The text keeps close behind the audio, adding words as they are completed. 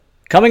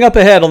Coming up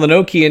ahead on the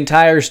Nokian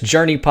Tires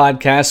Journey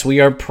podcast, we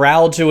are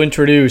proud to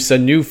introduce a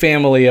new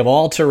family of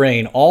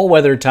all-terrain,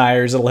 all-weather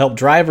tires that will help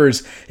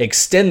drivers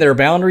extend their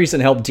boundaries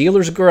and help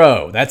dealers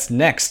grow. That's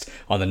next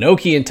on the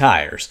Nokian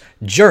Tires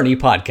Journey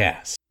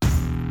podcast.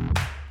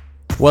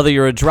 Whether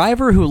you're a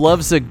driver who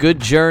loves a good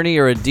journey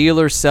or a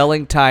dealer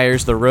selling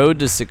tires, the road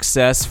to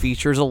success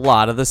features a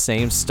lot of the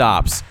same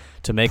stops.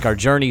 To make our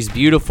journeys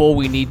beautiful,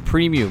 we need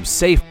premium,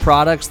 safe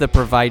products that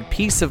provide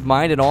peace of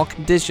mind in all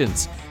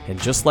conditions. And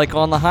just like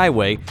on the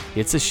highway,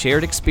 it's a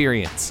shared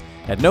experience.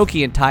 At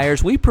Nokian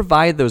Tires, we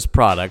provide those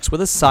products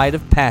with a side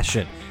of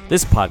passion.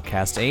 This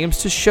podcast aims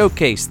to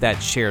showcase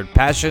that shared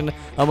passion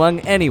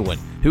among anyone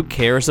who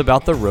cares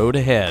about the road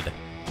ahead.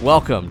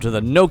 Welcome to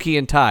the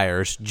Nokian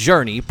Tires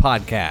Journey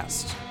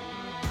podcast.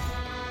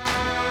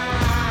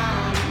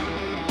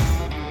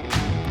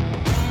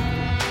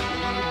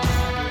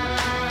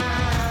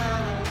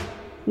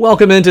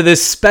 Welcome into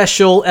this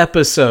special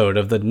episode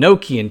of the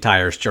Nokian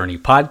Tires Journey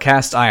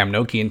podcast. I am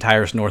Nokian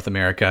Tires North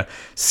America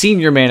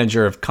Senior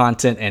Manager of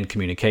Content and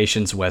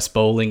Communications, Wes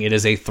Bowling. It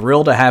is a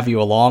thrill to have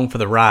you along for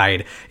the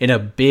ride in a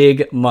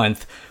big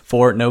month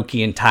for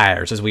Nokian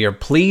Tires, as we are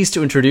pleased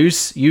to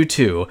introduce you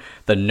to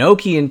the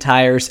Nokian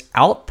Tires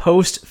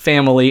Outpost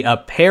family, a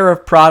pair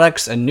of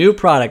products, a new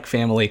product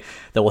family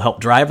that will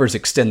help drivers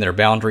extend their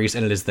boundaries,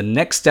 and it is the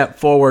next step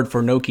forward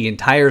for Nokian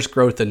Tires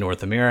growth in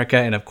North America,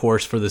 and of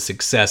course for the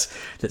success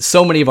that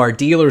so many of our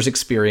dealers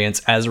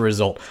experience as a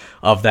result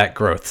of that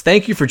growth.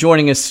 Thank you for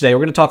joining us today. We're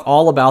going to talk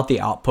all about the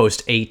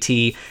Outpost AT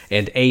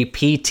and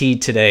APT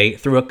today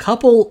through a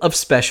couple of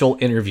special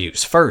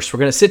interviews. First, we're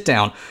going to sit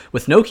down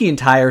with Nokian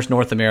Tires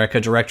North America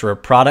Director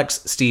of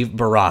Products, Steve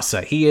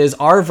Barassa. He is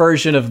our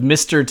version of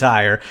Mr.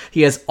 Tire.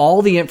 He has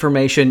all the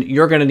information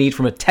you're going to need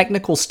from a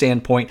technical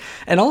standpoint,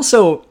 and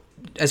also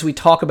as we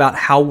talk about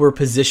how we're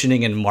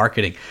positioning and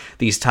marketing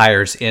these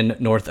tires in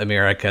North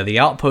America. The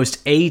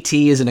Outpost AT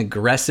is an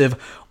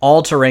aggressive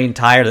all-terrain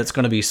tire that's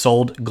going to be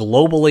sold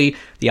globally.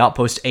 The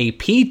Outpost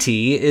APT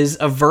is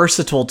a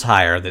versatile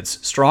tire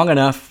that's strong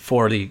enough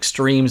for the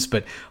extremes,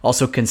 but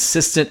also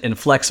consistent and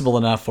flexible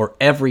enough for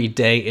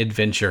everyday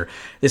adventure.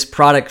 This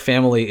product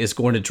family is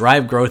going to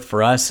drive growth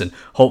for us and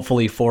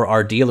hopefully for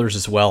our dealers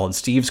as well. And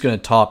Steve's going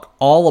to talk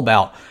all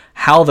about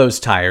how those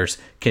tires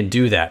can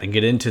do that and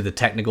get into the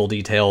technical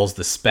details,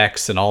 the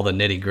specs, and all the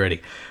nitty-gritty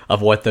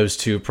of what those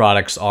two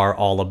products are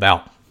all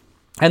about.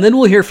 And then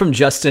we'll hear from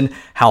Justin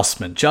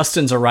Hausman.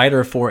 Justin's a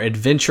writer for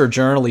Adventure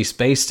Journal. He's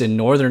based in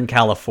Northern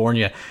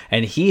California,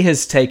 and he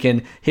has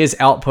taken his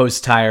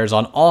Outpost tires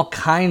on all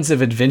kinds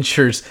of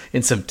adventures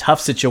in some tough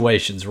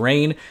situations.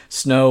 Rain,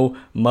 snow,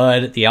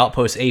 mud. The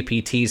Outpost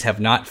APTs have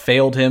not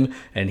failed him,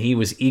 and he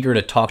was eager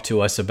to talk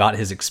to us about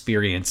his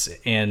experience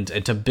and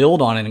to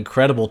build on an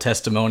incredible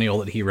testimonial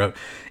that he wrote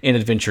in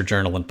Adventure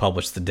Journal and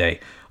published the day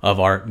of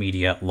our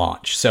media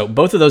launch. So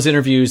both of those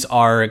interviews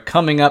are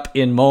coming up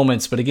in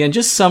moments, but again,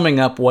 just summing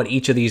up what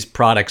each of these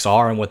products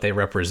are and what they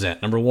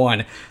represent. Number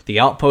one, the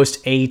Outpost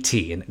AT,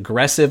 an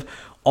aggressive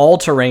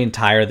all-terrain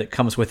tire that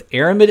comes with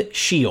Aramid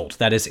Shield.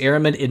 That is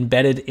Aramid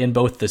embedded in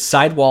both the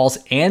sidewalls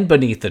and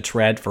beneath the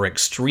tread for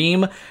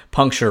extreme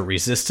puncture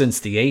resistance.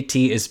 The AT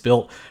is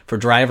built for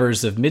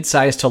drivers of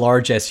midsize to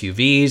large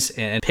SUVs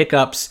and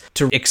pickups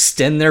to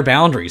extend their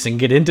boundaries and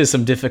get into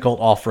some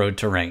difficult off-road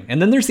terrain.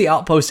 And then there's the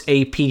Outpost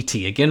APT,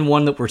 again,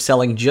 one that we're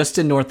selling just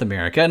in North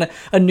America and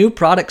a new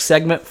product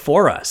segment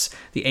for us.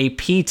 The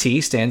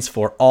APT stands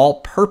for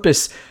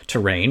All-Purpose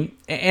Terrain,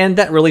 and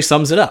that really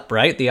sums it up,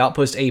 right? The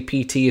Outpost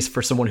APT is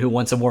for someone who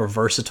wants a more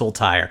versatile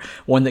tire,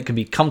 one that can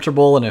be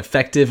comfortable and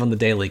effective on the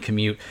daily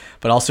commute,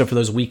 but also for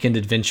those weekend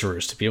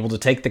adventurers to be able to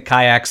take the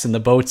kayaks and the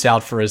boats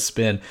out for a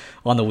spin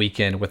on the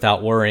weekend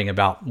without worrying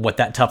about what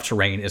that tough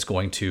terrain is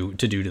going to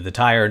do to the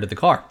tire and to the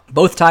car.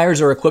 Both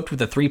tires are equipped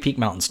with a 3-Peak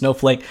Mountain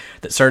Snowflake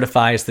that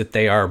certifies that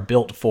they are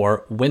built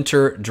for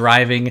winter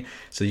driving,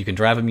 so you can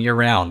drive them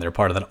year-round. They're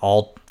part of that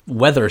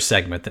all-weather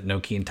segment that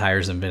Nokian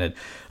Tires invented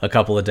a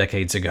couple of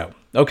decades ago.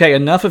 Okay,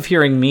 enough of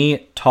hearing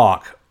me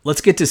talk.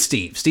 Let's get to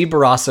Steve. Steve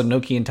Barassa,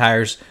 Nokian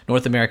Tires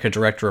North America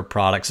Director of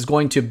Products, is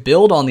going to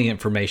build on the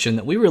information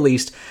that we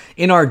released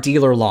in our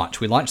dealer launch.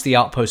 We launched the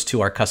Outpost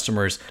to our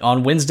customers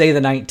on Wednesday, the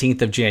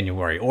 19th of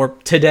January, or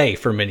today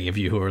for many of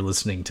you who are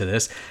listening to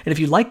this. And if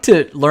you'd like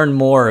to learn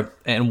more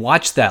and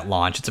watch that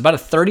launch, it's about a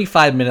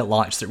 35-minute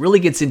launch that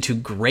really gets into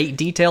great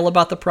detail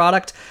about the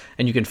product,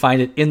 and you can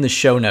find it in the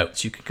show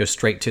notes. You can go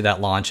straight to that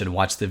launch and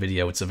watch the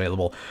video. It's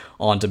available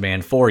on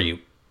demand for you.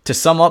 To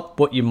sum up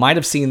what you might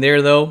have seen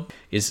there, though,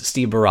 is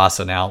Steve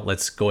Barassa. Now,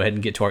 let's go ahead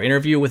and get to our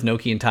interview with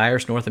Nokian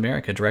Tires North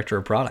America Director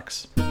of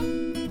Products.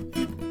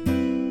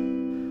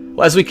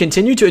 Well, as we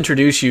continue to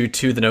introduce you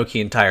to the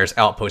Nokian Tires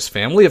Outpost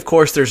family, of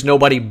course, there's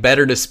nobody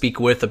better to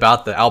speak with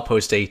about the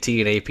Outpost AT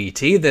and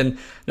APT than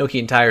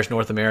Nokian Tires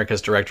North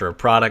America's Director of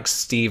Products,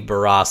 Steve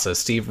Barassa.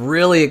 Steve,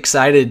 really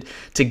excited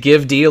to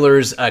give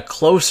dealers a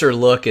closer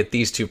look at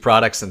these two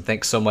products, and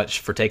thanks so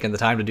much for taking the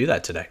time to do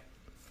that today.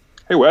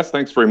 Hey, Wes,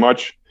 thanks very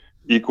much.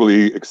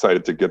 Equally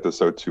excited to get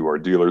this out to our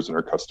dealers and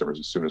our customers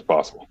as soon as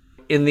possible.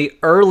 in the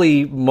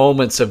early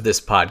moments of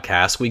this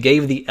podcast, we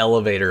gave the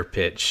elevator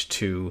pitch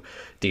to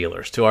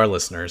dealers, to our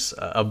listeners,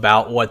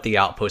 about what the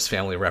Outpost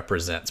family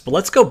represents. But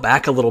let's go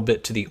back a little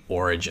bit to the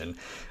origin.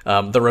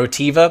 The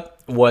Rotiva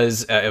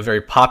was a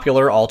very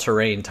popular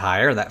all-terrain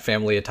tire. That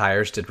family of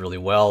tires did really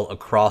well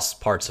across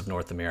parts of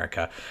North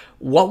America.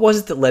 What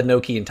was it that led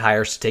Nokian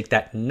Tires to take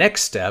that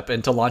next step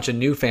and to launch a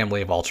new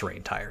family of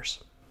all-terrain tires?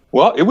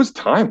 Well, it was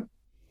time.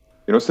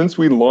 Since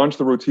we launched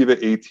the Rotiva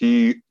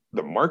AT,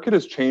 the market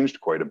has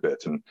changed quite a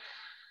bit, and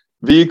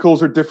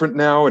vehicles are different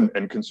now,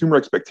 and consumer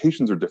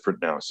expectations are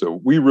different now. So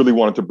we really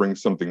wanted to bring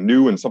something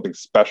new and something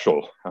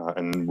special,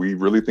 and we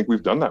really think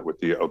we've done that with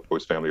the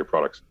Outpost family of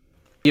products.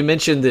 You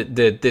mentioned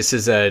that this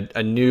is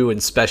a new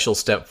and special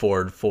step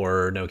forward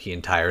for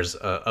Nokian Tires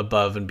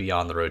above and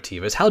beyond the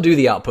Rotivas. How do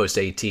the Outpost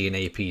AT and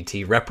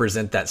APT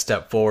represent that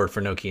step forward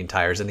for Nokian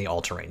Tires in the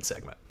all-terrain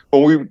segment?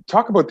 When we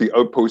talk about the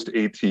Outpost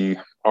AT,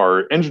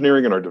 our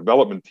engineering and our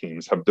development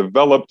teams have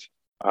developed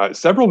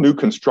several new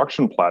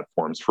construction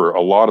platforms for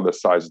a lot of the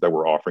sizes that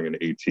we're offering in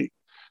AT.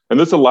 And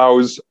this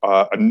allows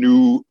a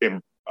new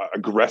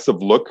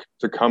aggressive look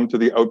to come to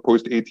the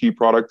Outpost AT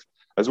product,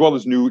 as well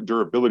as new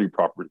durability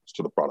properties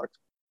to the product.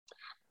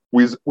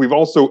 We've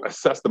also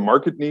assessed the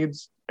market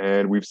needs,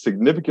 and we've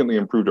significantly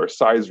improved our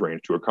size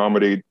range to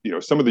accommodate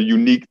some of the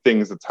unique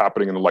things that's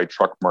happening in the light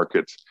truck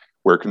market,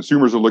 where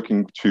consumers are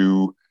looking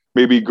to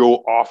maybe go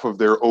off of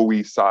their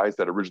OE size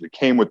that originally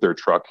came with their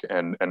truck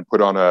and put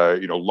on a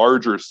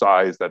larger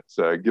size that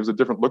gives a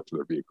different look to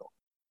their vehicle.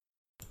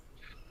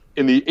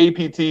 In the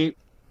APT,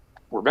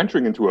 we're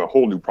venturing into a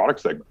whole new product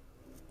segment.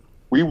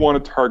 We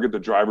want to target the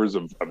drivers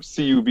of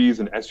CUVs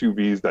and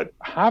SUVs that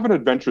have an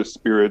adventurous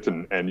spirit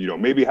and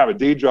maybe have a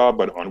day job,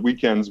 but on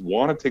weekends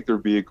want to take their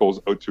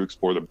vehicles out to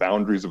explore the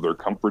boundaries of their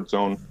comfort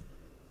zone.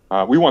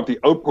 We want the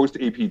Outpost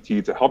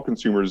APT to help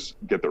consumers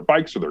get their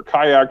bikes or their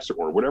kayaks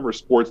or whatever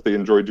sports they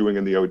enjoy doing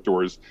in the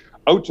outdoors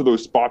out to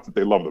those spots that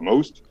they love the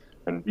most.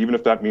 And even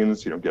if that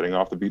means, getting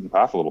off the beaten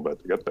path a little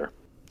bit to get there.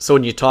 So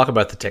when you talk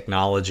about the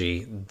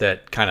technology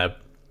that kind of,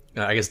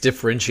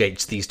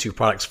 differentiates these two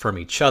products from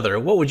each other,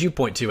 what would you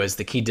point to as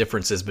the key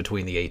differences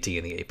between the AT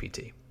and the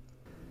APT?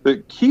 The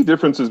key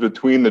differences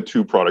between the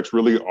two products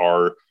really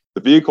are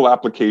the vehicle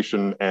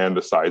application and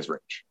the size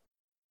range.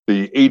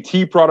 The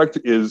AT product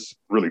is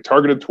really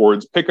targeted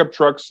towards pickup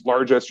trucks,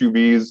 large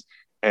SUVs,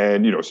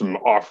 and some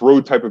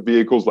off-road type of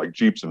vehicles like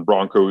Jeeps and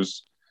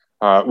Broncos,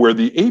 where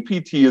the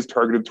APT is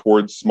targeted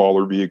towards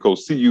smaller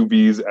vehicles,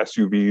 CUVs,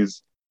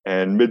 SUVs,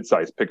 and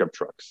mid-size pickup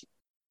trucks.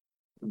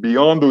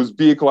 Beyond those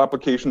vehicle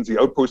applications, the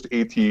Outpost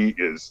AT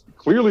is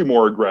clearly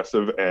more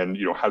aggressive and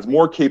has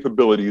more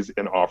capabilities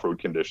in off-road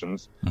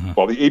conditions,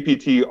 while the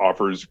APT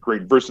offers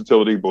great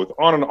versatility both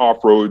on and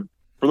off-road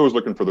for those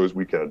looking for those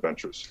weekend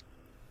adventures.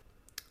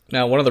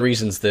 Now, one of the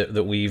reasons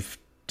that we've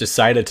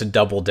decided to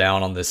double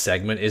down on this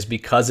segment is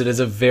because it is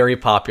a very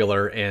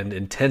popular and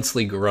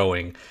intensely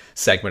growing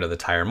segment of the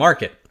tire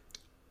market.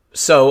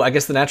 So I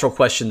guess the natural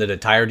question that a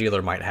tire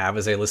dealer might have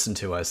as they listen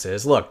to us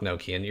is, look,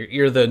 Nokian,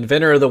 you're the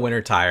inventor of the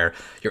winter tire.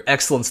 Your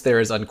excellence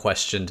there is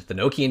unquestioned. The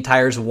Nokian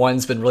Tires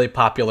 1's been really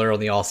popular on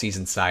the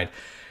all-season side.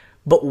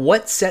 But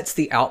what sets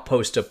the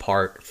Outpost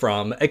apart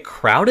from a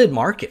crowded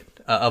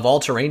market of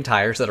all-terrain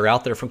tires that are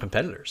out there from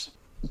competitors?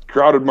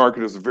 Crowded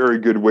market is a very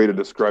good way to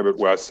describe it,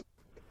 Wes.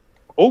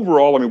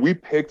 Overall, we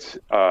picked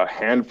a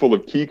handful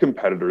of key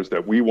competitors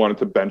that we wanted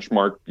to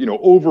benchmark,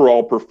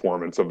 overall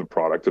performance of the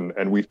product.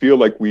 And we feel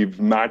like we've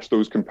matched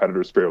those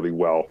competitors fairly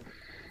well.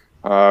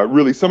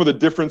 Really, some of the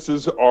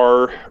differences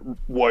are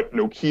what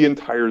Nokian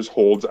Tires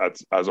holds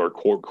as our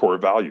core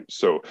values.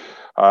 So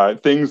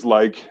things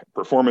like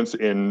performance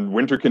in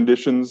winter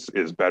conditions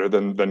is better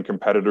than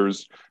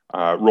competitors.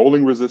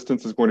 Rolling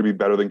resistance is going to be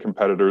better than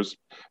competitors.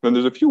 Then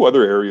there's a few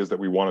other areas that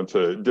we wanted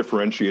to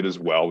differentiate as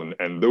well.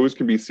 And those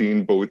can be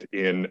seen both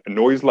in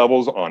noise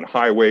levels on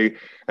highway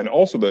and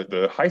also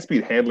the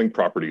high-speed handling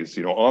properties,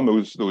 on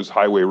those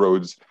highway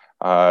roads.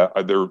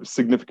 They're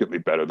significantly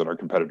better than our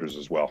competitors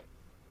as well.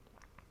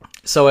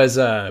 So as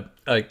a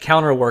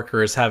counter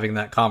worker is having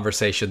that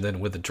conversation then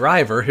with the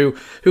driver who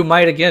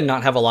might, again,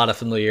 not have a lot of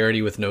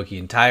familiarity with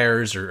Nokian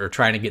Tires or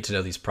trying to get to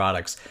know these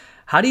products,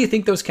 how do you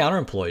think those counter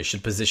employees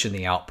should position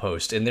the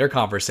Outpost in their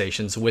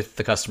conversations with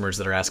the customers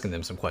that are asking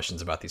them some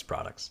questions about these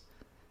products?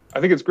 I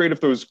think it's great if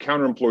those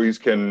counter employees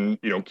can,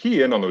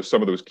 key in on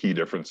some of those key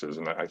differences.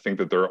 And I think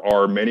that there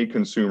are many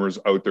consumers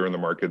out there in the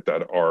market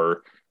that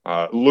are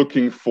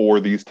looking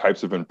for these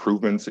types of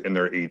improvements in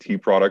their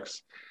AT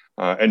products.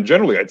 And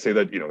generally, I'd say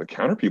that, the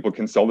counter people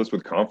can sell this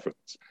with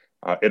confidence.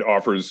 It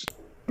offers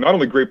not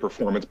only great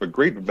performance, but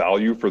great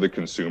value for the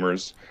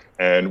consumers.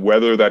 And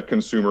whether that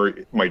consumer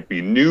might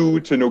be new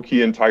to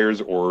Nokian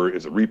Tires or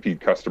is a repeat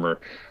customer,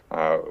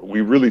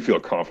 we really feel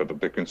confident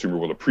that the consumer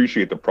will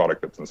appreciate the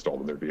product that's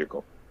installed in their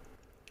vehicle.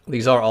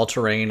 These are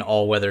all-terrain,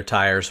 all-weather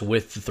tires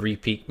with the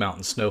three-peak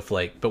mountain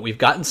snowflake, but we've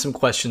gotten some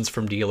questions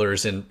from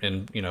dealers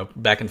in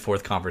back and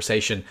forth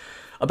conversation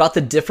about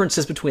the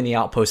differences between the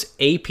Outpost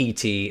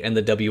APT and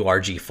the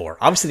WRG4.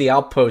 Obviously, the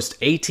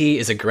Outpost AT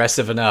is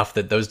aggressive enough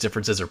that those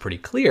differences are pretty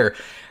clear,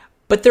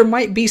 but there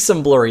might be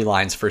some blurry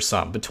lines for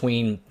some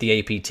between the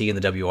APT and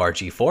the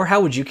WRG4.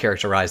 How would you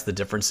characterize the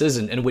differences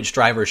and which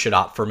drivers should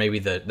opt for maybe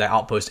the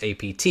Outpost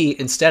APT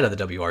instead of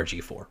the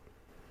WRG4?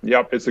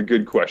 Yep, it's a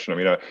good question. I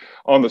mean,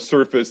 on the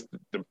surface,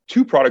 the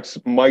two products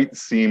might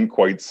seem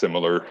quite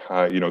similar.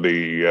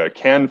 They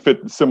can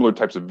fit similar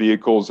types of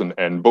vehicles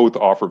and both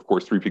offer, of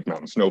course, Three Peak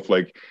Mountain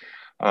Snowflake.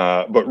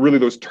 But really,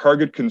 those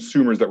target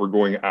consumers that we're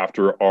going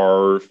after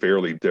are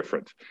fairly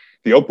different.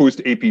 The Outpost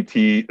APT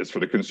is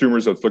for the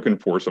consumers that's looking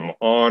for some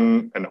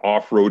on and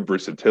off-road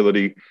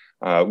versatility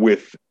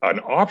with an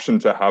option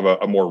to have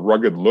a more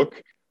rugged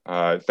look,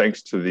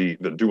 thanks to the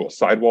dual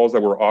sidewalls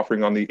that we're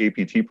offering on the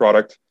APT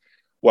product.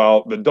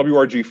 While the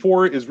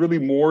WRG4 is really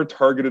more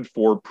targeted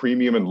for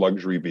premium and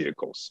luxury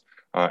vehicles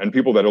and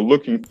people that are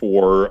looking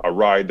for a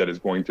ride that is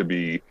going to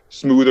be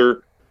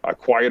smoother, a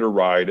quieter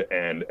ride,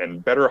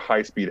 and better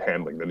high-speed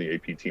handling than the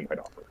APT might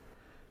offer.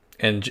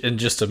 And in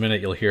just a minute,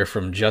 you'll hear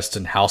from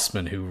Justin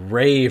Hausman, who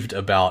raved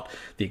about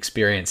the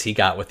experience he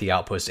got with the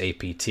Outpost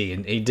APT.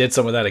 And he did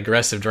some of that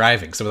aggressive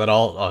driving, some of that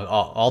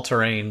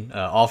all-terrain,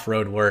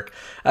 off-road work.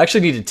 I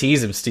actually need to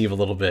tease him, Steve, a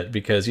little bit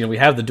because, we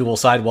have the dual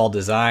sidewall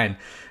design,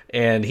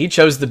 and he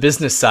chose the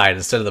business side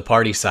instead of the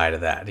party side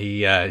of that.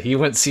 He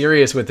went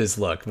serious with his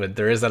look, but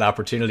there is that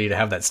opportunity to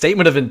have that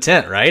statement of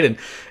intent, right?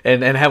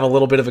 And have a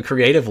little bit of a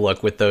creative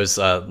look with those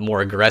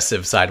more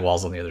aggressive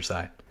sidewalls on the other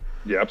side.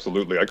 Yeah,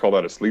 absolutely. I call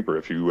that a sleeper.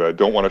 If you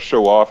don't want to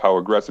show off how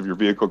aggressive your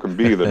vehicle can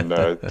be, then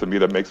to me,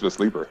 that makes it a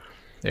sleeper.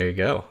 There you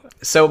go.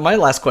 So my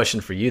last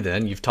question for you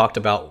then, you've talked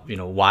about,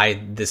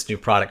 why this new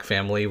product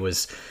family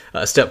was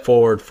a step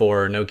forward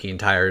for Nokian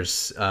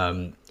Tires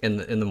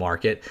in the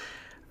market.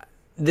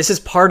 This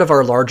is part of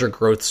our larger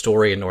growth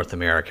story in North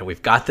America.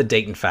 We've got the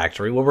Dayton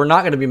factory. Well, we're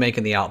not going to be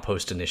making the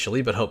Outpost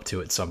initially, but hope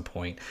to at some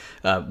point.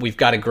 We've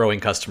got a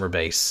growing customer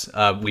base.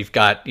 We've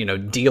got,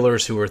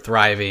 dealers who are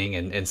thriving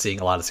and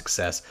seeing a lot of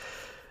success.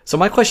 So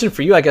my question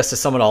for you, I guess, to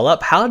sum it all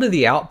up, how do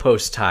the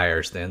Outpost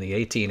tires then,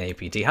 the AT and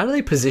APT, how do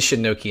they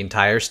position Nokian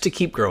Tires to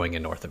keep growing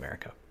in North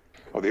America?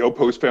 Well, the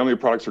Outpost family of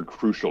products are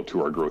crucial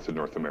to our growth in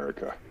North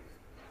America.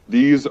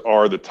 These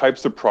are the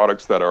types of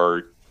products that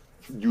are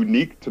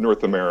unique to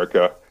North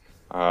America,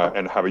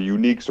 and have a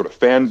unique sort of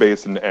fan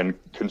base and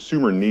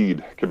consumer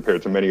need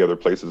compared to many other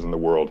places in the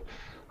world.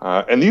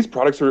 And these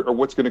products are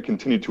what's going to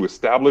continue to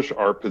establish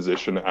our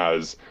position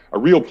as a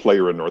real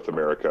player in North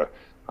America,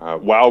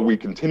 while we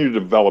continue to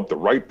develop the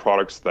right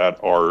products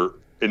that are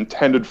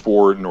intended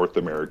for North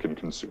American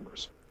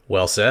consumers.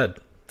 Well said.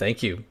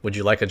 Thank you. Would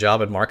you like a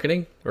job in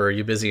marketing, or are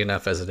you busy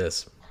enough as it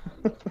is?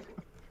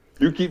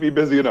 You keep me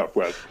busy enough,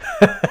 Wes.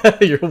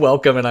 You're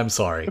welcome, and I'm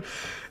sorry.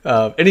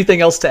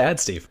 Anything else to add,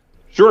 Steve?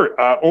 Sure.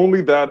 Only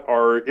that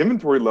our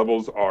inventory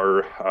levels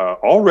are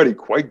already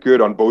quite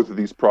good on both of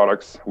these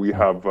products. We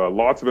have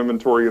lots of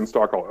inventory in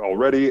stock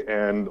already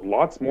and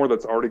lots more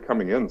that's already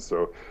coming in.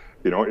 So,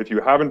 if you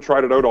haven't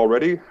tried it out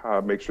already,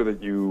 make sure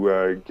that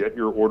you get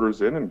your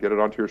orders in and get it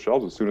onto your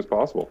shelves as soon as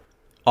possible.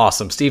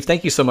 Awesome. Steve,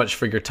 thank you so much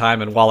for your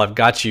time. And while I've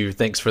got you,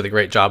 thanks for the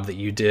great job that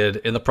you did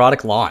in the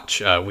product launch.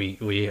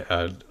 We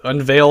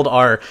unveiled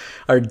our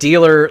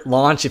dealer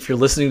launch. If you're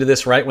listening to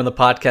this right when the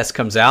podcast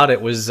comes out,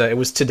 it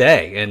was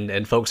today,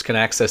 and folks can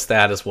access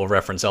that as we'll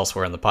reference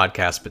elsewhere in the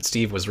podcast. But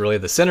Steve was really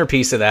the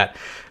centerpiece of that.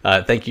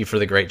 Thank you for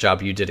the great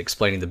job you did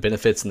explaining the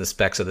benefits and the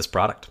specs of this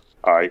product.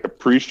 I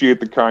appreciate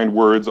the kind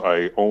words.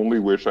 I only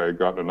wish I had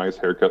gotten a nice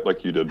haircut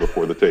like you did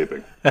before the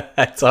taping.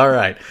 That's all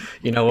right.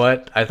 You know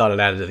what? I thought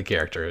it added to the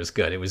character. It was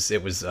good. It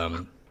was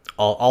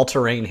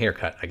all-terrain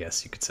haircut, I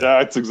guess you could say.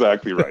 That's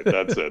exactly right.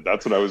 That's it.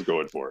 That's what I was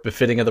going for.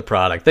 Befitting of the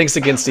product. Thanks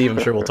again, Steve.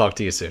 I'm sure we'll talk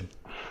to you soon.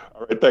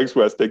 All right. Thanks,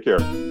 Wes. Take care.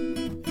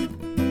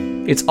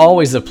 It's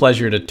always a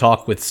pleasure to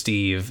talk with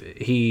Steve.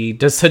 He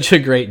does such a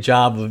great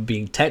job of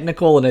being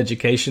technical and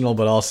educational,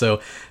 but also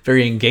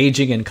very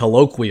engaging and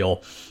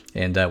colloquial.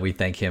 And we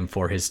thank him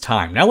for his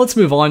time. Now let's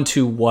move on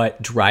to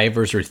what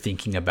drivers are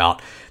thinking about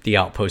the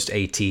Outpost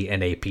AT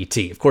and APT.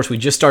 Of course, we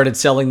just started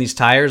selling these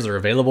tires. They're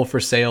available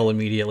for sale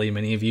immediately.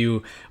 Many of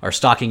you are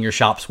stocking your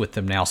shops with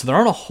them now. So there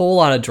aren't a whole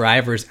lot of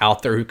drivers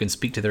out there who can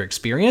speak to their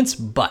experience,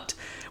 but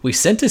we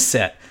sent a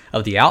set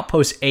of the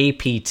Outpost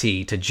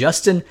APT to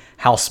Justin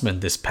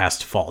Hausman this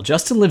past fall.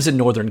 Justin lives in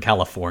Northern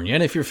California,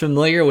 and if you're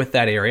familiar with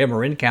that area,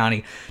 Marin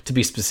County to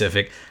be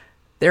specific,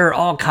 there are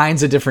all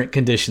kinds of different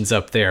conditions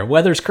up there.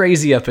 Weather's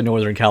crazy up in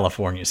Northern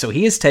California. So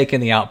he has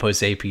taken the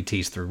Outpost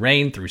APTs through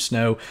rain, through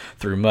snow,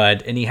 through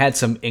mud, and he had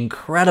some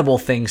incredible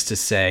things to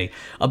say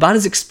about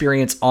his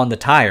experience on the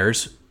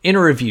tires in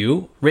a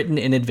review written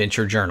in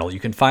Adventure Journal. You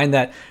can find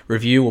that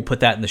review. We'll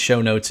put that in the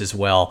show notes as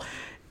well.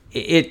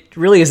 It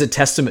really is a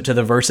testament to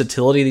the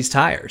versatility of these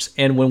tires.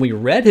 And when we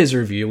read his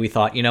review, we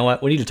thought, you know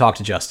what? We need to talk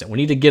to Justin. We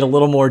need to get a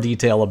little more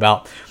detail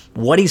about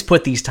what he's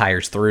put these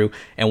tires through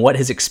and what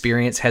his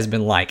experience has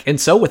been like.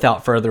 And so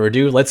without further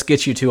ado, let's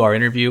get you to our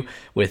interview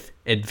with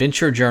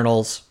Adventure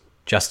Journal's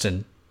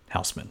Justin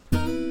Hausman.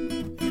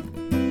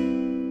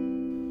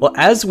 Well,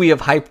 as we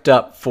have hyped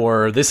up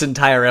for this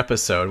entire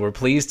episode, we're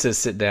pleased to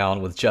sit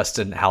down with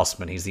Justin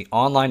Hausman. He's the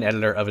online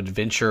editor of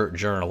Adventure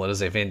Journal. It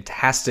is a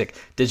fantastic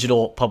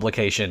digital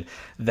publication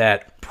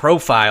that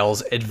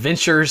profiles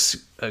adventures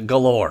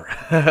galore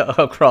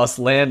across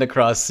land,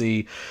 across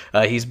sea.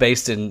 He's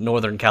based in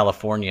Northern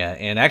California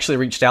and actually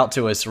reached out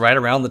to us right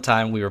around the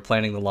time we were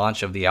planning the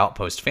launch of the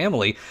Outpost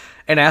family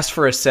and asked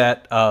for a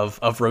set of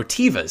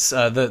Rotivas,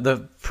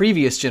 the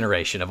previous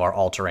generation of our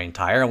all-terrain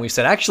tire. And we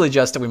said, actually,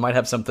 Justin, we might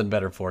have something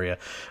better for you,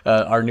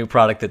 our new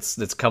product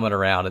that's coming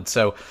around. And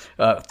so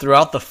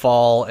throughout the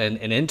fall and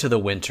into the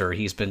winter,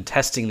 he's been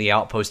testing the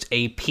Outpost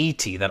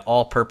APT, that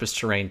all-purpose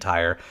terrain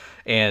tire,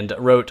 and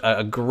wrote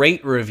a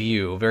great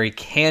review, very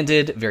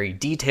candid, very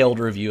detailed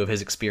review of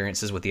his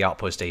experiences with the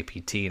Outpost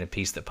APT in a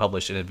piece that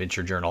published in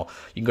Adventure Journal.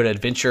 You can go to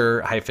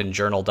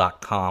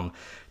adventure-journal.com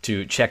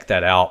to check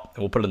that out.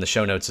 We'll put it in the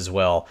show notes as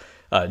well.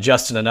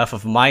 Justin, enough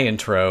of my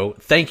intro.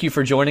 Thank you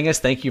for joining us.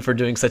 Thank you for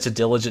doing such a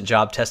diligent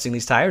job testing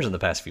these tires in the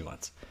past few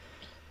months.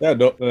 Yeah,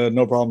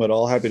 no problem at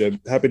all. Happy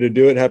to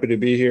do it. Happy to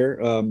be here.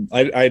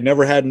 I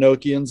never had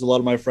Nokians. A lot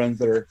of my friends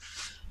that are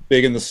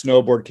big in the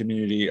snowboard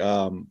community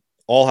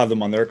all have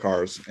them on their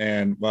cars.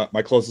 And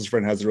my closest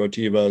friend has the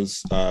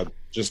Rotivas.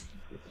 Just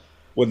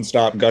wouldn't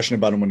stop gushing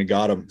about them when he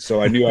got them.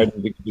 So I knew I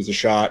needed to give these a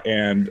shot.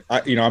 And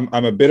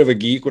I'm a bit of a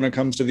geek when it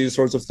comes to these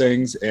sorts of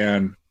things.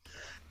 And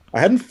I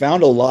hadn't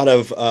found a lot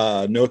of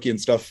Nokian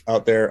stuff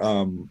out there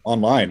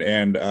online.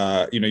 And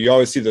you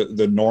always see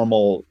the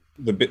normal,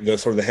 the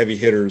sort of the heavy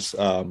hitters,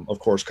 of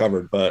course,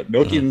 covered. But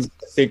Nokians,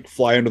 I think,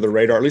 fly under the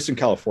radar, at least in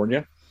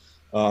California.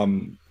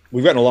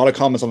 We've gotten a lot of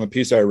comments on the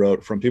piece I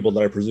wrote from people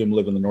that I presume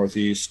live in the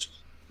Northeast,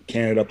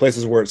 Canada,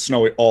 places where it's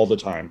snowy all the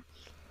time.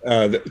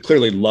 That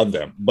clearly love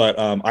them, but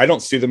I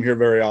don't see them here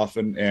very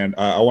often, and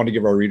I want to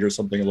give our readers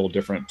something a little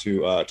different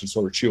to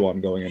sort of chew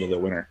on going into the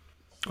winter.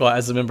 Well,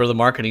 as a member of the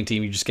marketing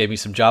team, you just gave me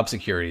some job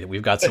security.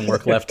 We've got some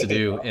work left to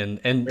do,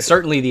 and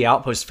certainly the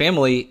Outpost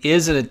family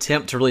is an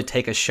attempt to really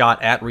take a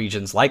shot at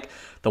regions like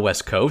the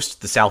West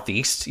Coast, the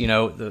Southeast,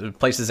 the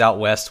places out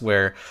west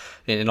where,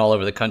 and all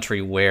over the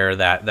country where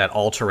that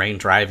all-terrain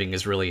driving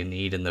is really in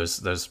need and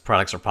those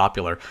products are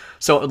popular.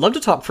 So I'd love to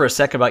talk for a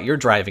second about your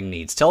driving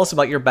needs. Tell us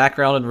about your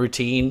background and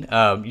routine.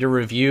 Your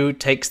review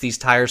takes these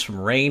tires from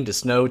rain to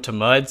snow to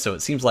mud, so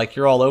it seems like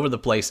you're all over the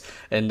place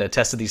and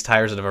tested these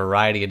tires in a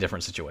variety of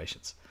different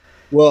situations.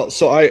 Well,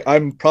 so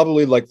I'm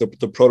probably like the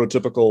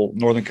prototypical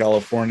Northern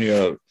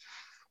California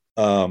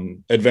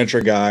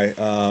adventure guy.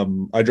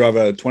 I drive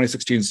a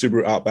 2016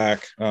 Subaru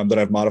Outback that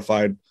I've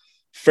modified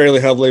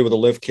fairly heavily with a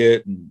lift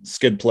kit and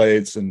skid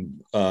plates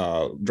and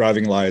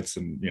driving lights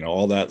and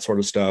all that sort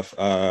of stuff.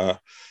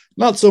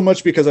 Not so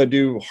much because I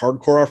do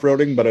hardcore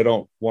off-roading, but I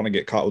don't want to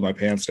get caught with my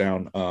pants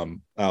down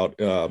out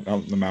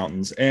in the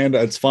mountains. And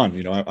it's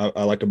fun.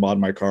 I like to mod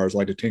my cars, I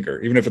like to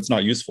tinker. Even if it's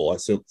not useful, I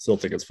still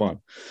think it's fun.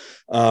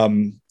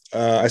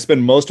 I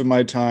spend most of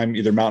my time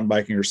either mountain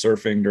biking or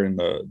surfing during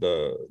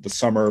the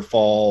summer,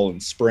 fall,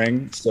 and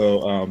spring.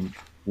 So a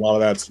lot of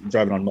that's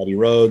driving on muddy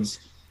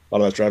roads. A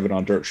lot of that's driving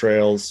on dirt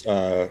trails.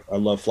 I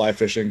love fly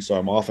fishing, so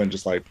I'm often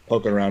just like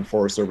poking around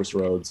Forest Service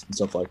roads and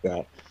stuff like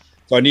that.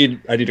 So I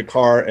need a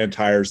car and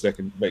tires that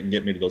can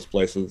get me to those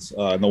places.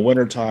 In the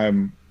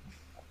wintertime,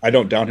 I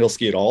don't downhill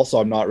ski at all, so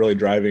I'm not really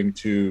driving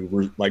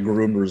to like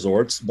groomed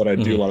resorts, but I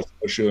do a lot of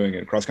snowshoeing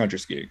and cross country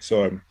skiing.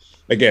 So I'm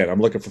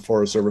looking for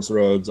Forest Service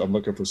roads. I'm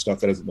looking for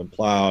stuff that hasn't been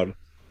plowed.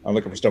 I'm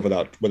looking for stuff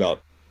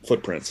without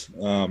footprints.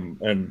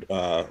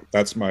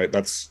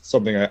 That's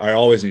something I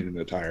always need in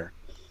a tire.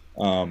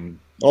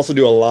 Also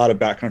do a lot of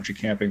backcountry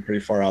camping pretty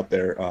far out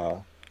there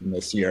in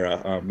the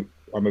Sierra.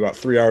 I'm about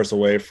 3 hours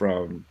away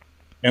from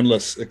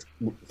endless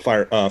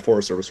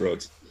Forest Service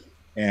roads.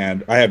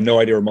 And I have no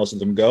idea where most of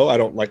them go. I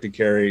don't like to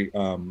carry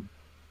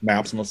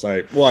maps unless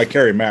I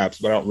carry maps,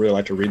 but I don't really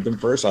like to read them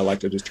first. I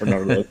like to just turn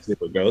on the road and see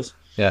where it goes.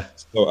 Yeah.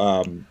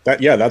 So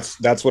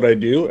that's what I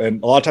do.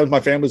 And a lot of times my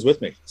family's with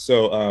me.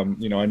 So, I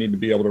need to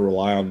be able to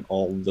rely on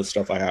all the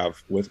stuff I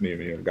have with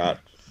me. I've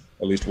got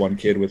at least one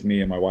kid with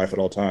me and my wife at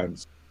all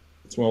times.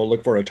 That's when I'll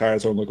look for a tire.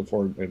 So I'm looking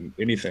for in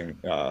anything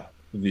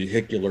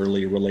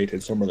vehicularly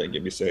related, somewhere that can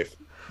get me safe.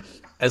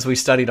 As we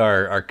studied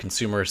our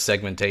consumer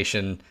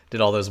segmentation,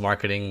 did all those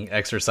marketing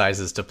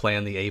exercises to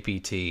plan the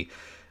APT,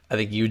 I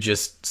think you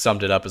just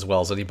summed it up as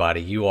well as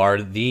anybody. You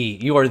are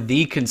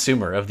the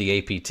consumer of the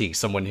APT,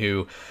 someone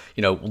who,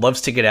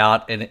 loves to get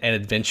out and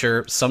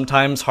adventure,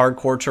 sometimes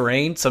hardcore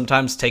terrain,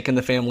 sometimes taking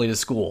the family to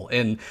school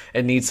and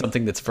needs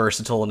something that's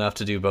versatile enough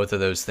to do both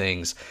of those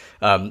things.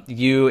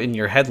 You, in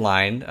your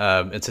headline,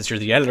 and since you're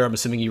the editor, I'm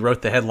assuming you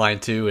wrote the headline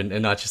too and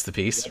not just the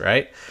piece,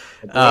 right?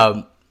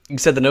 You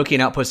said the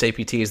Nokian Outpost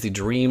APT is the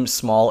dream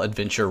small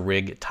adventure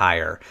rig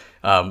tire.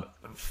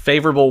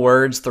 Favorable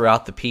words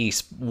throughout the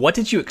piece. What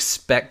did you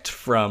expect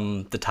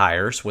from the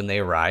tires when they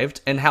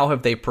arrived, and how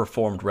have they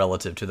performed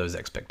relative to those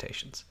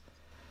expectations?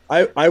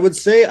 I would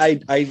say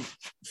I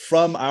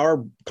from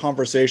our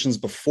conversations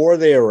before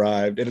they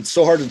arrived, and it's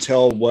so hard to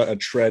tell what a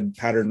tread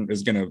pattern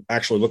is going to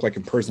actually look like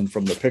in person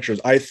from the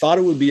pictures. I thought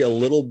it would be a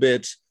little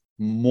bit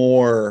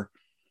more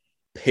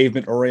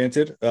pavement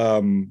oriented.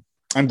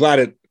 I'm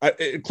glad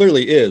it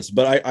clearly is,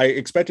 but I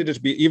expected it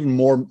to be even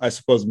more, I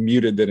suppose,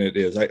 muted than it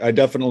is. I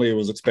definitely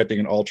was expecting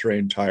an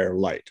all-terrain tire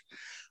light.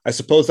 I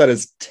suppose that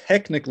is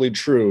technically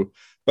true,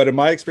 but in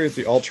my experience,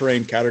 the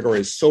all-terrain category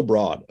is so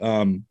broad.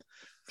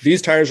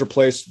 These tires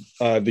replaced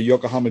the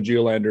Yokohama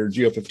Geolandar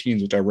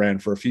Geo15s, which I ran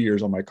for a few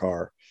years on my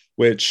car,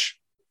 which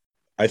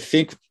I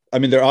think, I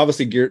mean, they're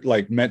obviously geared,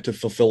 like, meant to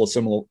fulfill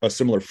a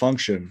similar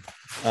function,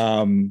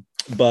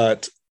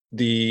 but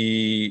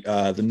the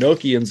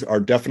Nokians are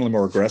definitely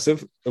more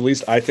aggressive, at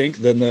least I think,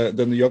 than the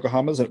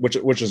Yokohamas,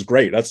 which is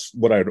great. That's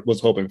what I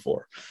was hoping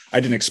for. I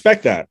didn't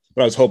expect that,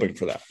 but I was hoping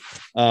for that,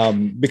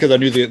 because I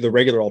knew the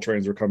regular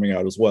all-terrains were coming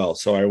out as well.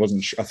 So I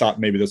wasn't I thought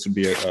maybe this would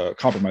be a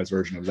compromised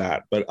version of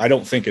that, but I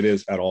don't think it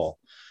is at all.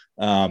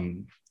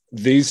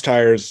 These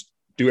tires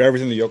do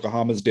everything the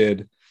Yokohamas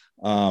did,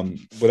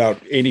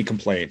 without any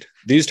complaint.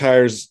 These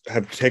tires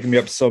have taken me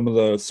up some of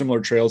the similar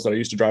trails that I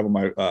used to drive on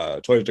my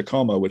Toyota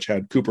Tacoma, which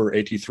had Cooper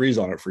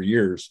AT3s on it for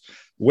years,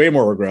 way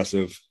more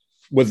aggressive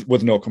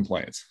with no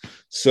complaints.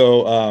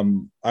 So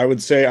I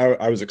would say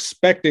I was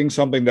expecting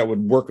something that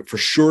would work for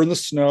sure in the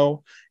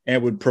snow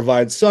and would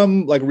provide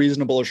some, like,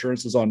 reasonable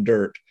assurances on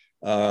dirt.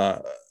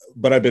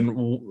 But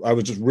I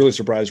was just really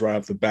surprised right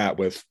off the bat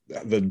with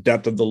the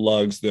depth of the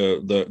lugs.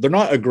 They're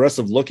not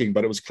aggressive looking,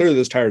 but it was clear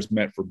this tire is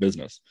meant for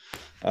business.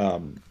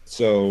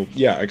 So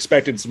yeah, I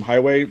expected some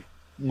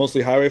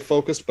mostly highway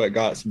focused, but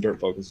got some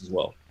dirt focus as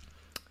well.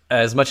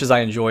 As much as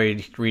I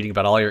enjoyed reading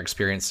about all your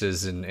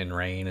experiences in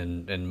rain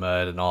and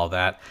mud and all of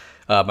that,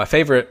 my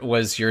favorite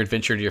was your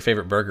adventure to your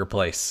favorite burger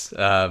place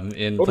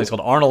in a place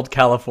called Arnold,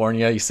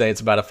 California. You say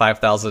it's about a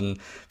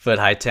 5,000-foot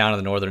high town in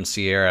the Northern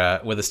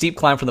Sierra with a steep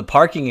climb from the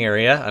parking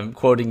area. I'm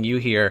quoting you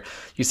here.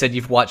 You said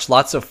you've watched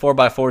lots of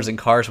 4x4s and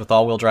cars with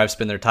all-wheel drive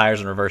spin their tires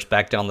and reverse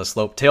back down the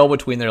slope, tail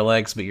between their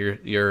legs, but your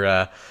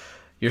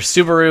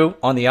Subaru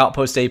on the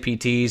Outpost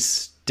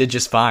APTs did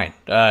just fine.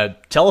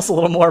 Tell us a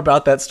little more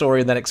about that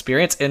story and that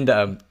experience,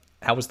 and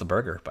how was the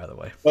burger, by the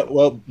way?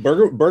 Well,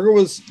 burger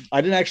was,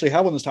 I didn't actually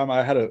have one this time.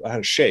 I had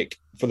a shake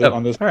for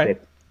on this. All right.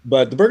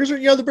 But the burgers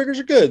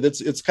are good.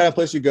 It's kind of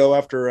place you go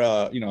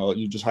after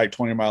you just hike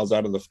 20 miles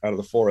out of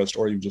the forest,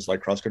 or you just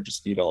like cross country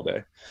skied all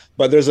day.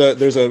 But there's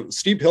a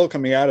steep hill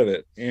coming out of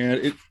it,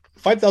 and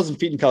 5,000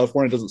 feet in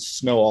California doesn't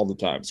snow all the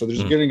time. So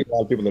there's getting a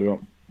lot of people that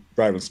don't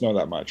drive in snow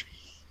that much.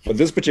 But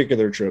this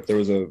particular trip, there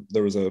was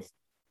a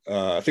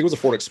I think it was a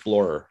Ford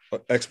Explorer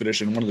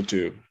Expedition, one of the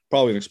two,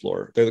 probably an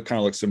Explorer. They kind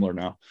of look similar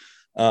now.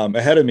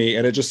 Ahead of me,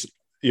 and it just,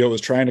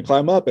 was trying to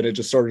climb up, and it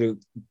just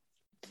started,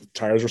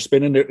 tires were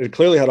spinning. It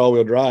clearly had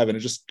all-wheel drive, and it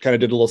just kind of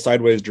did a little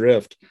sideways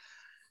drift.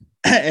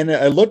 And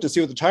I looked to see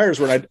what the tires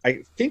were, and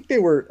I think they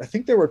were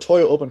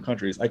Toyo Open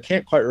Countries. I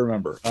can't quite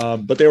remember,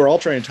 but they were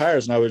all-terrain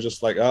tires, and I was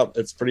just like, oh,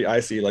 it's pretty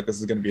icy. Like, this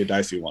is going to be a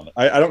dicey one.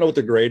 I don't know what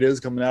the grade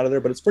is coming out of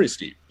there, but it's pretty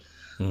steep.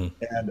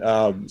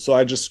 And so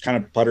I just kind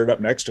of puttered up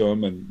next to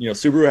him, and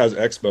Subaru has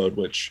X mode,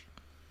 which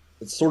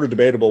it's sort of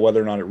debatable whether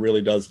or not it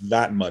really does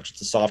that much.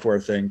 It's a software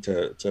thing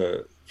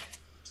to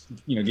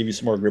give you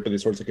some more grip in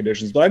these sorts of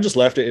conditions. But I just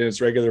left it in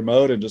its regular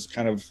mode and just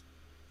kind of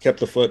kept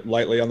the foot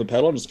lightly on the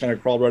pedal and just kind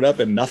of crawled right up,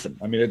 and nothing.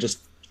 I mean, it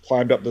just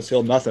climbed up this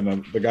hill, nothing.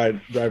 And the guy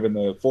driving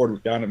the Ford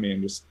looked down at me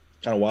and just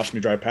kind of watched me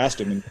drive past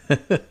him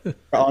and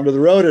onto the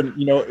road.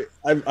 And,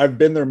 I've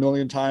been there a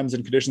million times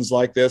in conditions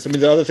like this. I mean,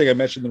 the other thing I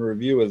mentioned in the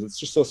review is it's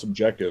just so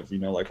subjective,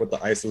 like what the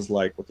ice is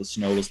like, what the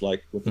snow is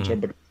like, what the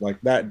temperature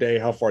like that day,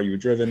 how far you were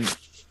driven,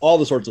 all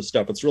the sorts of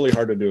stuff. It's really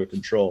hard to do a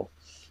control.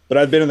 But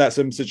I've been in that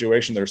same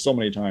situation there so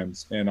many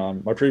times. And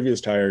on my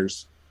previous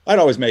tires, I'd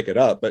always make it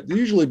up, but there'd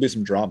usually be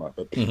some drama,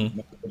 but it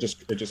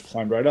just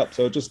climbed right up.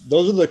 So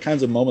those are the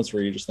kinds of moments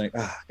where you just think,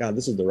 God,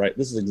 this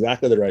is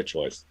exactly the right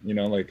choice,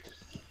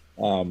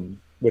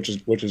 which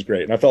is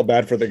great. And I felt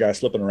bad for the guy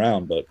slipping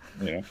around, but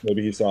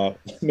maybe he saw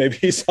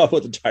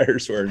what the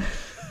tires were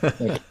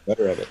and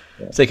better of it.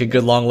 Yeah. Take a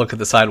good long look at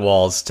the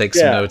sidewalls, take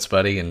some notes,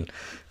 buddy, and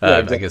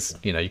exactly. I guess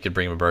you could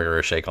bring him a burger or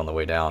a shake on the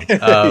way down.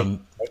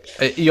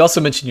 You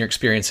also mentioned your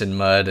experience in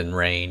mud and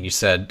rain. You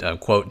said,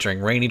 quote, during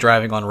rainy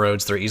driving on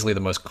roads, they're easily the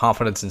most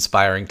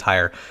confidence-inspiring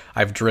tire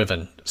I've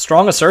driven.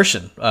 Strong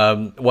assertion.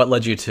 What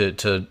led you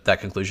to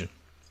that conclusion?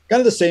 Kind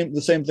of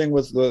the same thing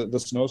with the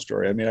snow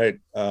story. I mean, I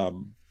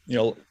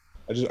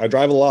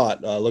drive a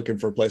lot looking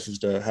for places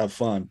to have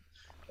fun.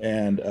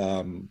 And,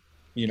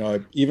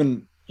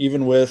 even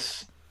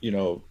with,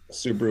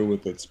 Subaru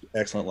with its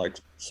excellent, like,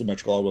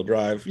 symmetrical all-wheel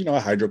drive, I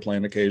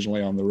hydroplane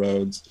occasionally on the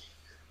roads.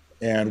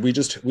 And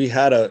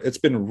it's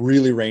been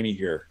really rainy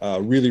here,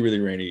 really,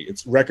 really rainy.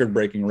 It's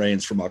record-breaking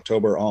rains from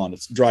October on.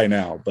 It's dry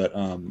now, but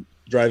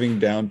driving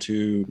down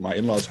to my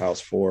in-laws'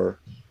 house for,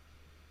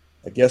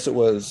 I guess it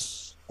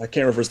was, I can't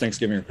remember if it was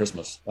Thanksgiving or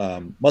Christmas.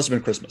 Must have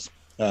been Christmas.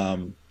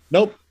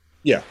 Nope.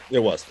 Yeah, it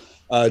was.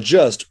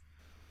 Just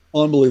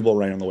unbelievable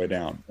rain on the way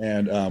down.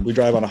 And we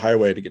drive on a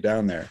highway to get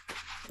down there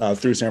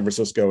through San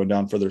Francisco and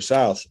down further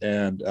south.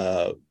 And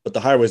but the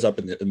highway's up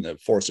in the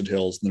forested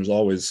hills, and there's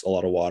always a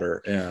lot of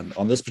water. And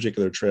on this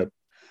particular trip,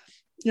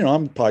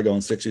 I'm probably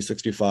going 60,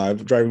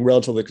 65, driving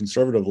relatively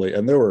conservatively.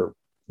 And there were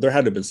there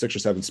had to have been 6 or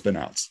 7 spin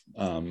outs,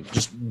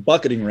 just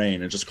bucketing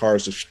rain and just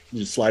cars just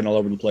sliding all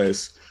over the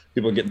place,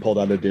 people getting pulled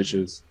out of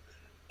ditches.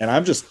 And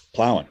I'm just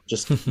plowing,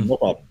 just no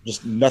problem,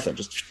 just nothing,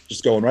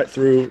 just going right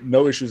through,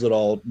 no issues at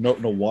all, no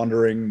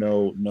wandering,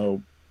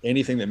 no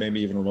anything that made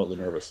me even remotely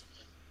nervous.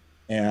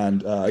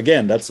 And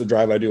again, that's the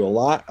drive I do a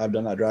lot. I've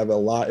done that drive a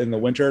lot in the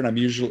winter, and I'm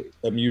usually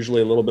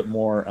a little bit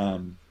more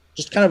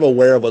just kind of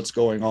aware of what's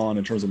going on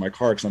in terms of my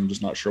car, because I'm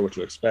just not sure what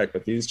to expect.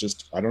 But these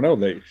just, I don't know,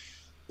 they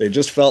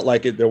just felt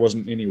like there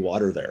wasn't any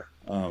water there,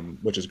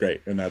 which is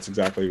great, and that's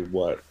exactly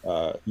what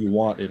you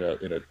want in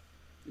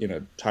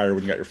a tire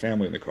when you got your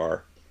family in the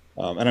car.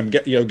 And I'm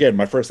again,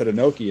 my first set of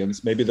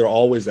Nokians, maybe they're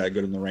always that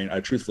good in the rain.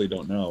 I truthfully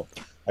don't know.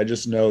 I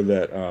just know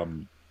that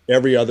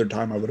every other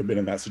time I would have been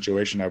in that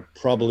situation, I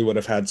probably would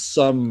have had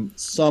some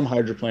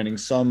hydroplaning,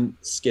 some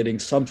skidding,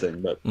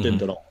 something, but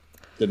didn't at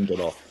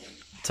all.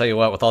 Tell you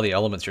what, with all the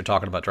elements you're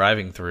talking about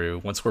driving through,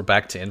 once we're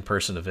back to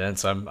in-person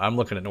events, I'm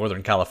looking at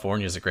Northern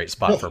California as a great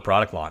spot for a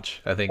product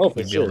launch. I think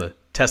we'd be able to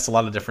test a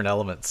lot of different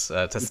elements,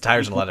 test the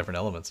tires in a lot of different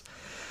elements.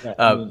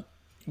 Yeah,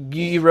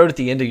 you wrote at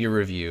the end of your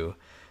review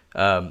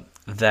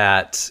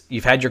that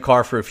you've had your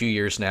car for a few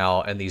years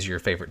now, and these are your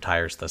favorite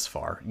tires thus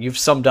far. You've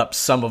summed up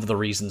some of the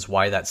reasons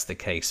why that's the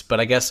case, but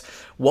I guess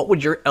what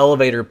would your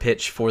elevator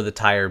pitch for the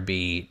tire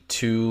be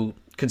to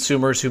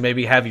consumers who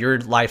maybe have your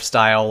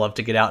lifestyle, love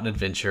to get out and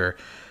adventure,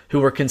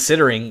 who are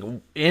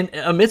considering,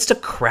 amidst a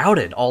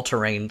crowded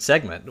all-terrain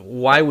segment,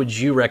 why would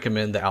you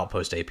recommend the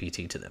Outpost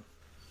APT to them?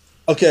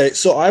 Okay,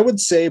 so I would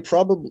say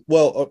probably,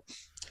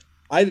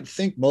 I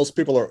think most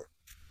people are,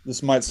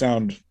 this might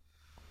sound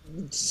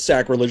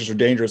sacrilegious or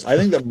dangerous. I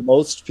think that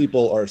most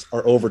people are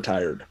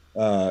overtired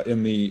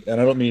and I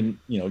don't mean,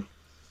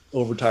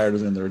 overtired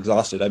as in they're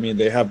exhausted. I mean,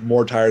 they have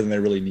more tires than they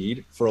really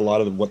need for a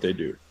lot of what they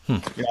do.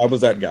 I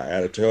was that guy. I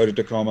had a Toyota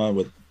Tacoma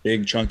with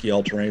big chunky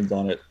all-terrains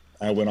on it.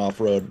 I went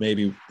off-road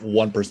maybe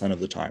 1% of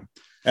the time,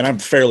 and I'm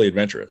fairly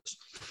adventurous.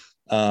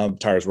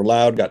 Tires were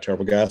loud, got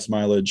terrible gas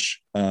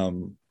mileage.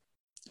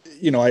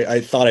 I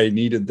thought I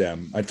needed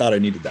them. I thought I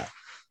needed that.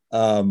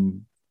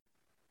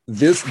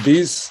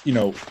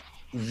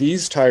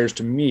 These tires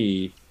to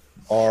me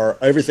are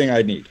everything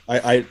I need.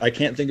 I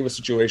can't think of a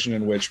situation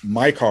in which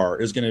my car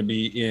is going to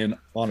be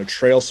on a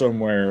trail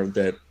somewhere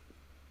that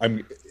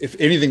if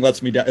anything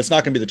lets me down, it's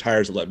not going to be the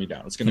tires that let me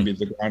down. It's going to be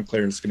the ground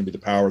clearance. It's going to be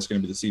the power. It's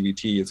going to be the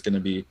CVT. It's going to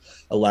be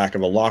a lack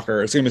of a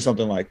locker. It's going to be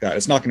something like that.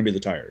 It's not going to be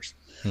the tires.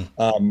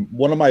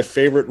 One of my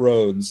favorite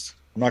roads,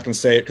 I'm not going to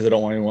say it because I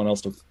don't want anyone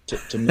else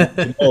to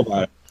know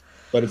about it,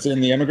 but it's in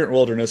the Emigrant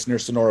Wilderness near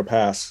Sonora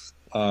Pass,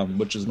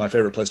 which is my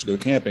favorite place to go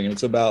camping. And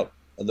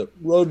the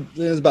road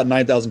is about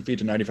 9,000 feet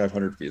to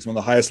 9,500 feet. It's one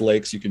of the highest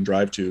lakes you can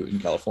drive to in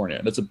California.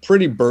 And it's a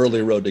pretty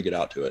burly road to get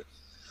out to it.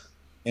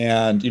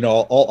 And,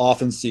 I'll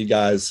often see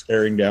guys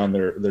airing down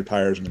their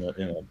tires in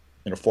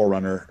a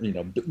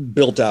 4Runner,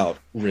 built out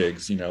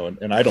rigs,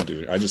 and I don't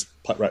do it. I just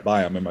putt right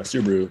by them in my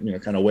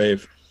Subaru, kind of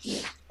wave.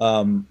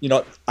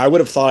 I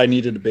would have thought I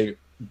needed a big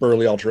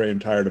burly all-terrain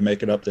tire to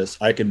make it up this.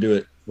 I can do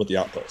it with the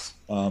Outpost.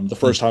 The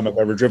first time I've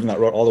ever driven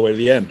that road all the way to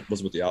the end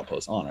was with the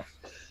Outpost on it.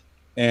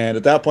 And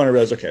at that point I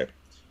realized, okay,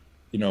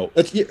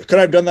 could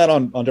I have done that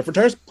on different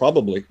tires?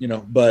 Probably,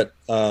 but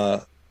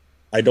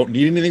I don't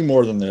need anything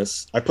more than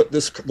this. I put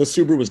this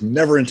Subaru was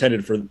never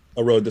intended for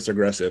a road this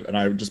aggressive, and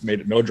I just made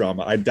it no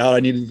drama. I doubt I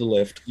needed the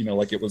lift,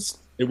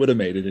 it would have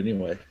made it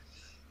anyway.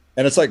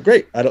 And it's like,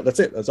 great, that's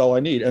it. That's all I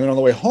need. And then on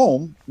the way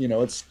home,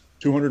 it's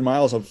 200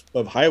 miles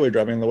of highway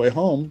driving. On the way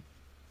home,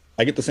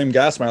 I get the same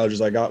gas mileage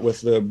as I got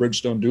with the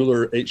Bridgestone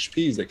Dueler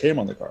HPs that came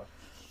on the car.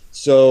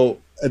 So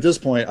at this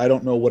point, I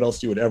don't know what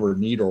else you would ever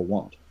need or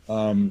want.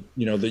 The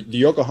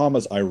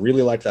Yokohamas, I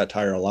really like that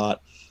tire a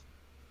lot.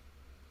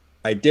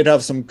 I did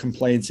have some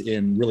complaints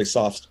in really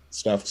soft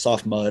stuff,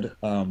 soft mud.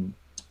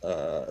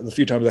 The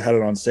few times I had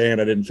it on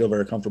sand, I didn't feel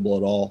very comfortable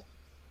at all.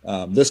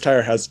 This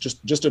tire has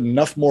just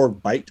enough more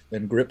bite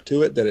and grip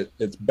to it that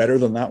it's better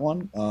than that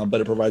one, but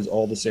it provides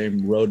all the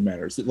same road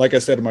manners. Like I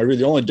said in my review,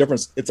 the only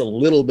difference, it's a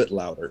little bit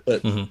louder,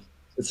 but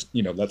it's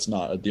that's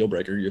not a deal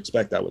breaker. You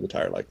expect that with a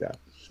tire like that.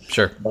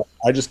 Sure. But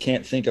I just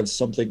can't think of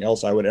something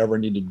else I would ever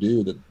need to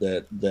do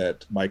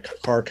that my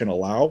car can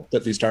allow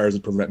that these tires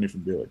would prevent me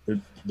from doing.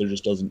 There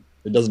just doesn't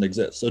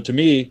exist. So to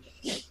me,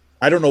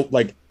 I don't know,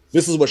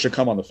 this is what should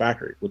come on the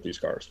factory with these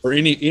cars, or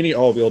any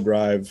all-wheel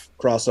drive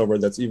crossover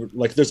that's even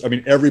like this. I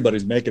mean,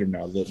 everybody's making them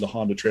now. The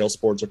Honda Trail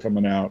Sports are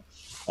coming out.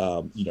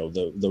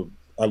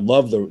 I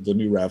love the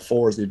new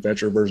RAV4s, the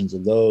adventure versions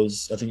of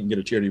those. I think you can get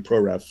a TRD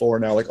Pro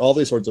RAV4 now. Like all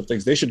these sorts of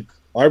things,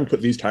 I would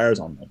put these tires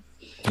on them.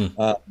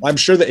 I'm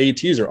sure the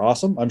ATs are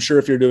awesome. I'm sure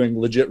if you're doing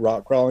legit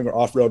rock crawling or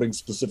off-roading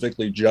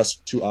specifically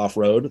just to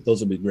off-road, those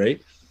would be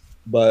great.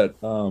 But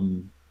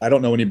I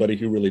don't know anybody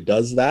who really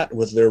does that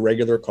with their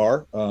regular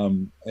car.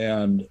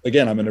 And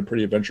again, I'm in a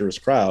pretty adventurous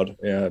crowd,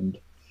 and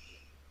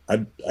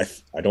I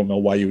don't know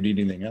why you would need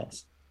anything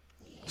else.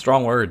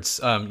 Strong words.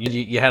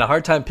 You had a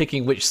hard time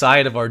picking which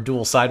side of our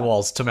dual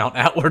sidewalls to mount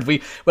outward.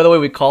 By the way,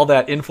 we call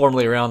that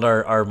informally around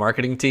our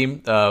marketing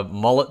team,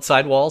 mullet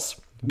sidewalls,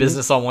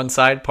 business on one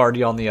side,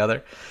 party on the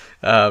other.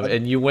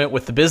 And you went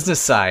with the business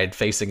side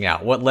facing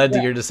out. What led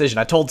to your decision?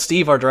 I told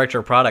Steve, our director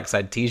of products,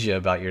 I'd tease you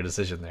about your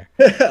decision there.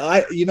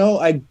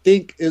 I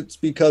think it's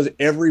because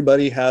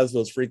everybody has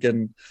those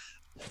freaking,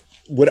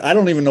 what I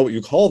don't even know what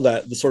you call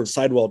that, the sort of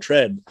sidewall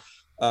tread.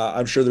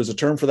 I'm sure there's a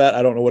term for that.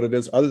 I don't know what it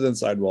is other than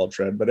sidewall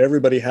tread, but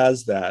everybody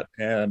has that.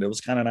 And it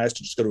was kind of nice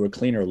to just go to a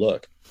cleaner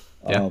look.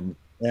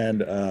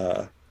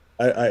 Yeah.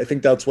 I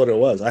think that's what it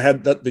was. I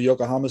had that, the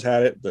Yokohamas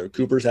had it, the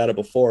Coopers had it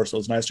before, so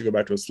it's nice to go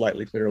back to a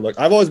slightly cleaner look.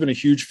 I've always been a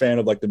huge fan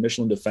of like the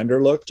Michelin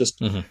Defender look.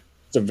 Just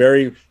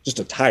it's just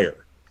a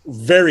tire,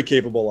 very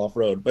capable off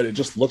road, but it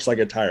just looks like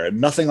a tire, and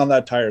nothing on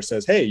that tire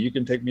says, "Hey, you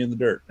can take me in the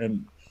dirt."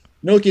 And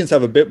Nokians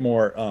have a bit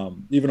more,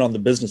 even on the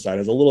business side,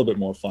 has a little bit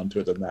more fun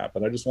to it than that.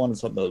 But I just wanted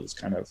something that was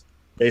kind of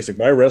basic.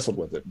 But I wrestled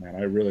with it, man.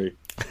 I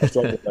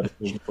struggled with that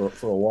decision for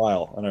a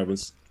while, and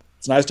it's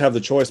nice to have the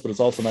choice, but it's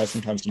also nice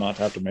sometimes to not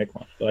have to make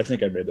one. But I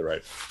think I made the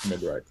right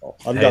call.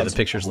 The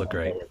pictures look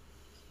great.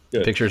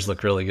 The pictures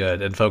look really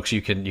good. And folks,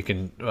 you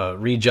can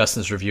read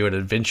Justin's review at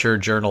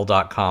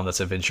adventurejournal.com.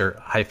 That's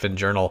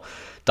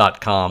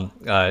adventure-journal.com.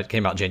 It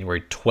came out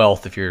January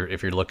 12th if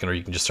you're looking, or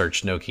you can just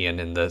search Nokian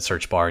in the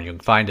search bar and you can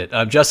find it.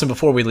 Justin,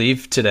 before we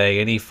leave today,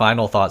 any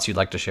final thoughts you'd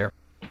like to share?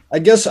 I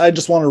guess I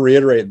just want to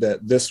reiterate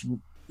that this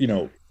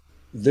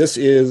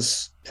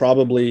is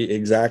probably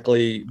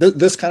exactly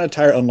this kind of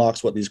tire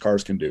unlocks what these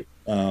cars can do.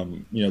 A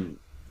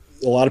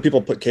lot of people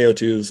put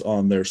KO2s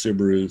on their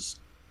Subarus,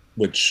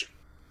 which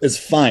is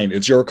fine.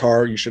 It's your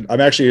car.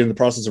 I'm actually in the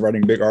process of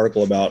writing a big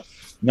article about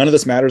none of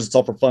this matters. It's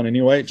all for fun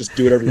anyway. Just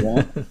do whatever you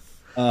want.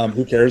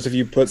 Who cares if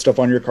you put stuff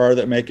on your car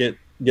that make it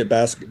get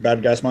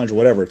bad gas mileage or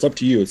whatever? It's up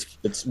to you.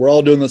 We're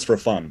all doing this for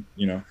fun,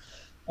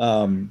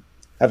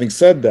 Having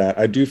said that,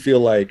 I do feel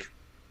like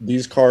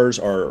these cars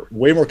are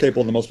way more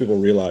capable than most people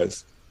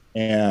realize.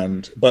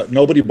 But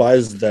nobody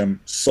buys them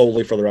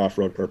solely for their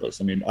off-road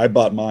purpose. I mean, I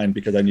bought mine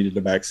because I needed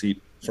a back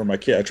seat for my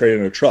kid. I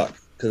traded in a truck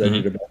because I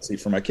needed a back seat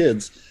for my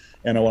kids,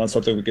 and I wanted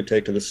something we could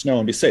take to the snow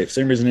and be safe.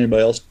 Same reason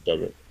anybody else does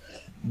it.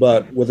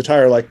 But with a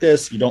tire like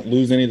this, you don't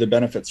lose any of the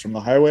benefits from the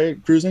highway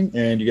cruising,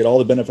 and you get all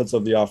the benefits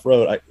of the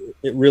off-road.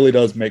 It really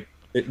does makes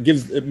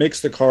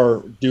the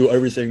car do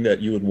everything that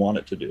you would want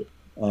it to do.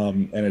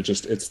 And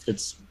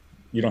it's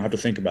you don't have to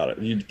think about it.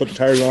 You put the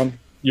tires on,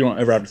 you don't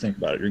ever have to think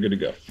about it. You're good to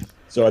go.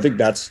 So I think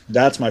that's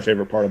my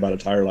favorite part about a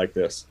tire like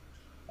this.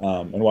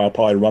 And while I'll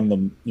probably run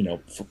them,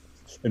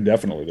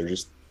 indefinitely,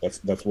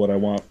 that's what I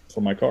want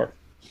for my car.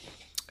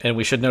 And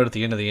we should note at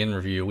the end of the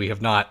interview, we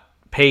have not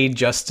paid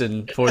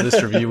Justin for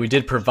this review. We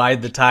did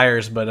provide the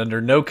tires, but under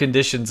no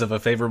conditions of a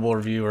favorable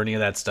review or any of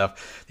that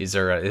stuff. These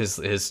are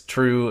his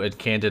true and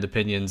candid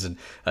opinions. And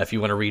if you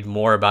want to read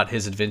more about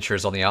his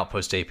adventures on the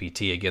Outpost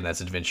APT, again,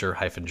 that's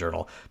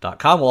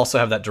adventure-journal.com. We'll also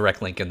have that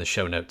direct link in the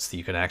show notes that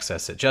you can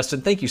access it.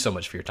 Justin, thank you so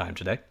much for your time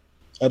today.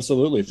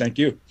 Absolutely. Thank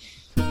you.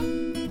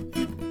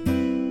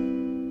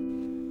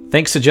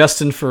 Thanks to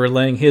Justin for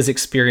relaying his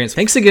experience.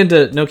 Thanks again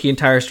to Nokian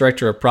Tires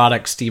Director of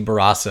Products, Steve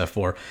Barassa,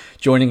 for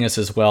joining us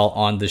as well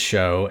on the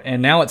show.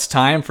 And now it's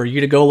time for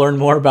you to go learn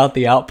more about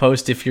the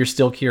Outpost if you're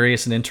still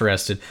curious and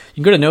interested.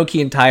 You can go to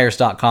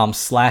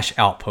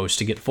nokiantires.com/outpost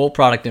to get full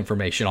product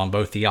information on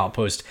both the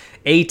Outpost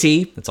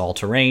AT, that's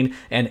all-terrain,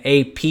 and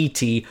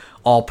APT,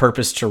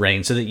 all-purpose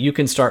terrain, so that you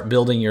can start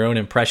building your own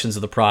impressions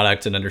of the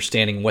product and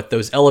understanding what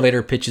those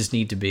elevator pitches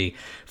need to be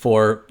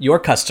for your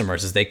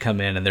customers as they come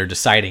in and they're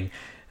deciding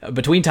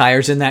between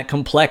tires in that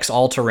complex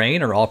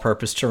all-terrain or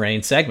all-purpose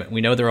terrain segment. We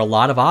know there are a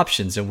lot of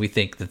options, and we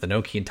think that the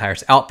Nokian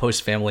Tires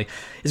Outpost family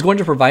is going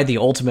to provide the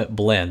ultimate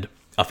blend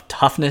of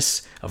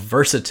toughness, of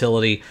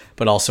versatility,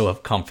 but also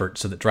of comfort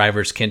so that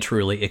drivers can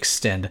truly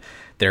extend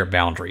their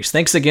boundaries.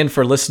 Thanks again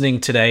for listening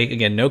today.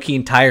 Again,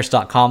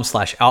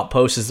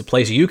 nokiantires.com/outpost is the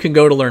place you can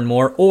go to learn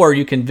more, or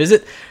you can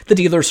visit the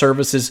Dealer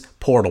Services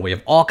portal. We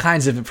have all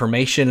kinds of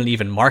information and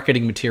even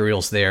marketing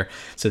materials there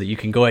so that you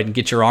can go ahead and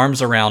get your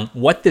arms around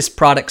what this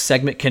product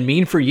segment can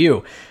mean for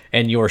you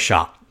and your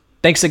shop.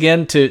 Thanks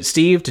again to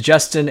Steve, to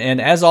Justin, and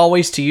as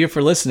always to you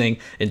for listening.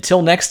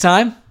 Until next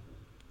time,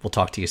 we'll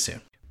talk to you soon.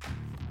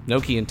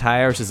 Nokian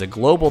Tires is a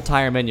global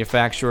tire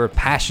manufacturer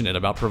passionate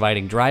about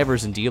providing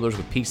drivers and dealers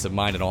with peace of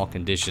mind in all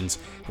conditions.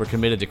 We're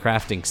committed to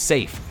crafting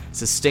safe,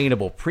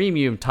 sustainable,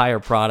 premium tire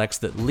products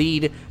that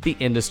lead the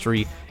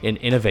industry in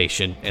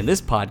innovation. And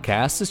this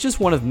podcast is just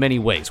one of many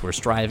ways we're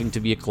striving to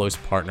be a close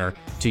partner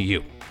to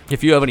you.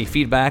 If you have any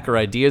feedback or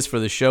ideas for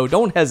the show,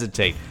 don't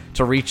hesitate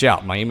to reach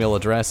out. My email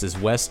address is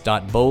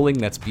wes.bowling,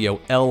 that's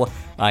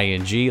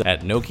BOLING,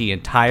 at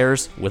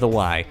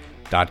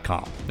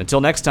nokiantires.com. Until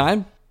next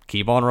time,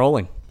 keep on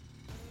rolling.